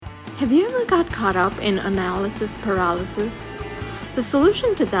Have you ever got caught up in analysis paralysis? The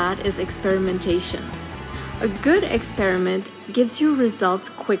solution to that is experimentation. A good experiment gives you results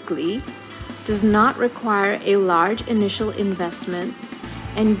quickly, does not require a large initial investment,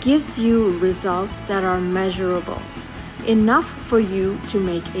 and gives you results that are measurable, enough for you to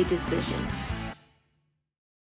make a decision.